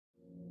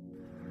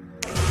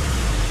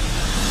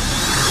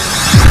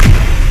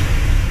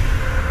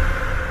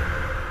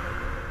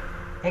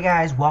Hey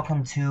guys,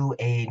 welcome to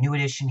a new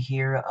edition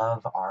here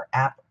of our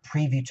app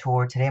preview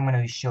tour. Today I'm going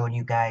to be showing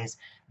you guys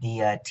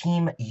the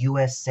Team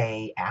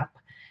USA app.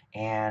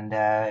 And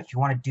if you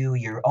want to do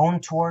your own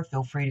tour,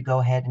 feel free to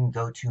go ahead and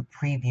go to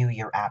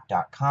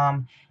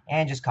previewyourapp.com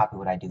and just copy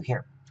what I do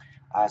here.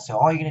 So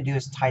all you're going to do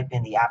is type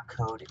in the app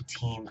code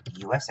Team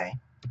USA,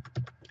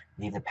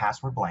 leave the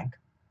password blank,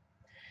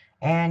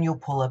 and you'll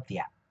pull up the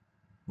app.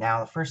 Now,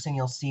 the first thing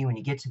you'll see when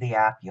you get to the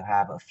app, you'll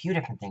have a few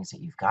different things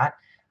that you've got.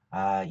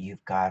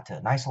 You've got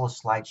a nice little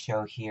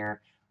slideshow here,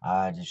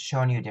 just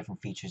showing you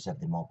different features of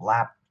the mobile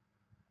app,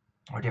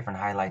 or different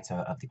highlights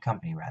of the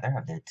company, rather,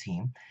 of the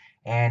team.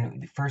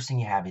 And the first thing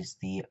you have is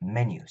the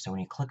menu. So when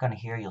you click on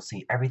here, you'll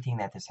see everything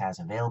that this has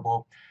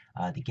available.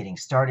 The Getting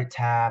Started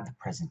tab, the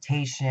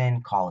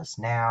presentation, Call Us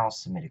Now,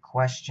 Submit a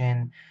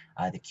Question,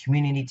 the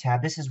Community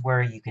tab. This is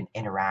where you can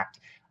interact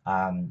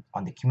on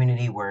the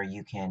community, where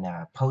you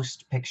can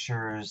post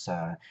pictures.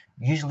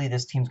 Usually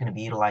this team's going to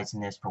be utilizing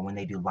this for when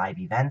they do live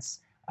events.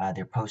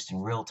 They're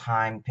posting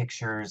real-time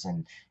pictures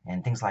and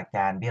things like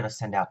that, and be able to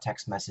send out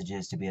text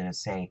messages to be able to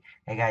say,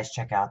 hey guys,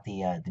 check out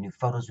the new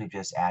photos we've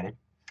just added.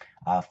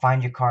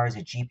 Find Your Car is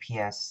a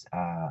GPS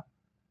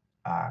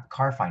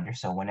car finder.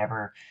 So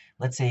whenever,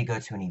 let's say you go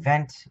to an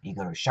event, you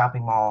go to a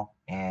shopping mall,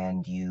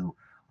 and you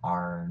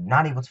are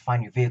not able to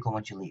find your vehicle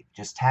once you leave,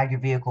 just tag your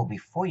vehicle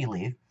before you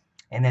leave,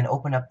 and then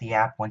open up the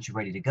app once you're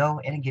ready to go,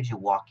 and it gives you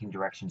walking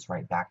directions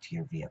right back to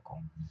your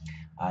vehicle.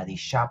 The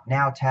Shop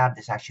Now tab,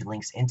 this actually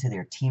links into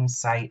their team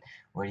site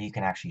where you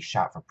can actually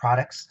shop for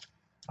products.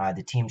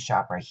 The team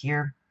shop right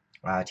here,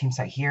 team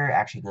site here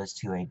actually goes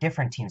to a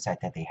different team site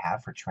that they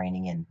have for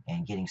training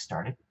and getting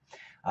started.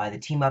 The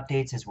team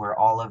updates is where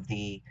all of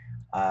the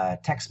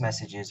text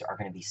messages are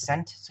going to be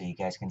sent, so you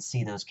guys can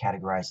see those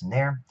categorized in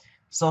there.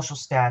 Social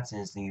stats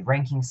is the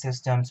ranking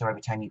system, so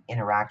every time you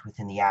interact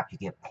within the app, you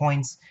get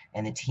points,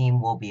 and the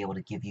team will be able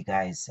to give you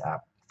guys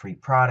free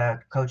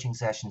product, coaching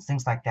sessions,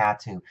 things like that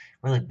to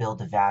really build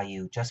the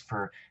value just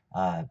for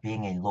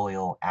being a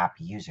loyal app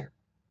user.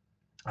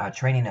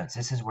 Training notes.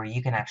 This is where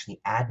you can actually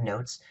add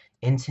notes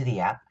into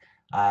the app.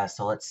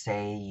 So let's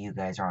say you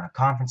guys are on a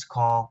conference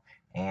call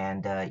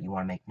and you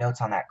want to make notes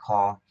on that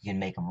call. You can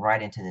make them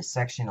right into this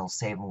section. It'll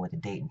save them with a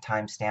date and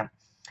timestamp.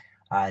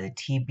 The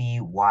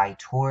TBY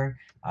Tour.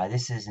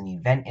 This is an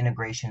event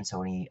integration,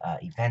 so any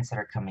events that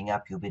are coming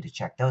up, you'll be able to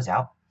check those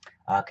out.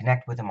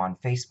 Connect with them on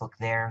Facebook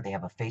there. They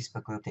have a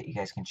Facebook group that you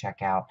guys can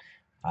check out.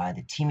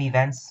 The team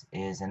events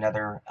is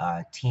another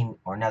team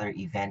or another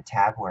event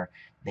tab where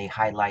they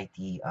highlight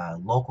the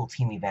local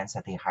team events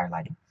that they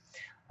highlighted.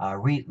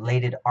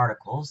 Related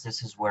articles,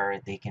 this is where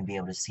they can be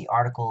able to see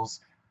articles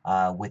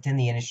within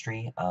the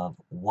industry of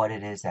what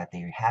it is that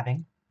they're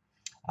having.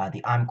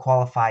 The I'm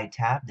Qualified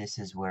tab, this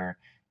is where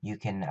you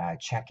can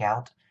check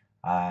out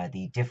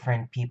the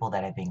different people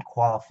that have been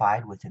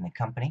qualified within the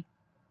company.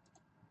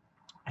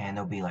 And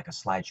there'll be like a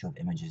slideshow of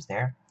images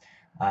there.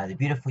 The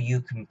Beautiful You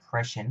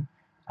compression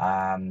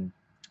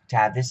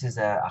tab, this is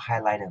a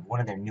highlight of one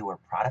of their newer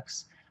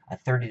products. A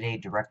 30-day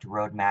direct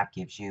roadmap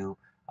gives you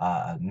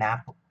a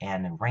map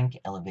and a rank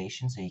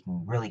elevation, so you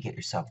can really get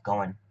yourself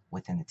going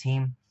within the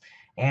team.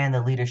 And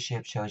the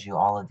leadership shows you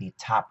all of the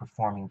top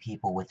performing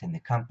people within the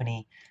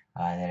company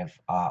that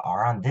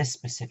are on this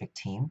specific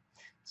team.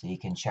 So you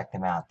can check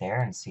them out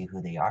there and see who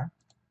they are.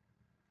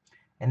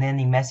 And then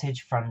the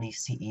message from the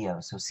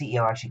CEO. So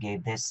CEO actually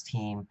gave this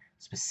team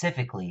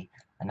specifically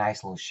a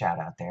nice little shout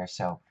out there.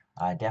 So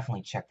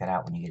definitely check that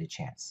out when you get a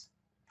chance.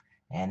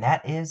 And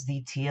that is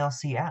the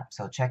TLC app.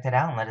 So check that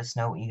out and let us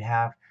know what you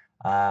have,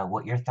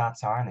 what your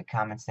thoughts are in the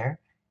comments there.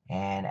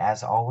 And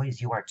as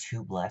always, you are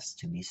too blessed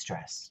to be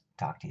stressed.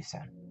 Talk to you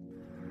soon.